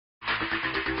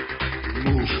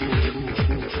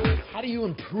How do you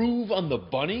improve on the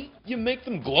bunny? You make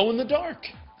them glow in the dark.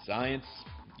 Science,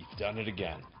 you've done it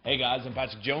again. Hey guys, I'm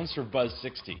Patrick Jones for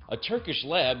Buzz60. A Turkish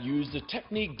lab used a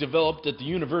technique developed at the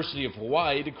University of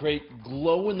Hawaii to create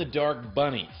glow-in-the-dark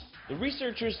bunnies. The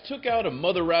researchers took out a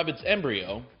mother rabbit's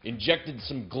embryo, injected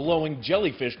some glowing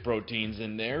jellyfish proteins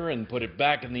in there, and put it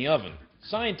back in the oven.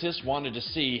 Scientists wanted to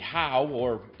see how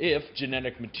or if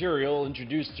genetic material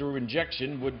introduced through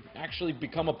injection would actually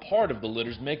become a part of the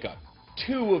litter's makeup.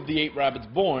 2 of the 8 rabbits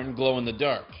born glow in the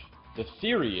dark. The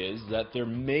theory is that there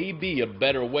may be a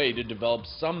better way to develop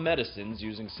some medicines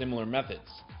using similar methods.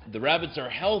 The rabbits are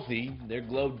healthy, their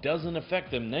glow doesn't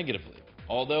affect them negatively.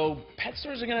 Although, pet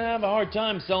stores are going to have a hard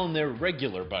time selling their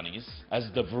regular bunnies, as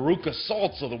the Veruca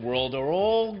Salts of the world are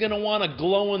all going to want a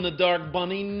glow-in-the-dark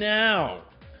bunny now.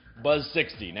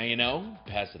 Buzz60, now you know,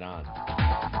 pass it on.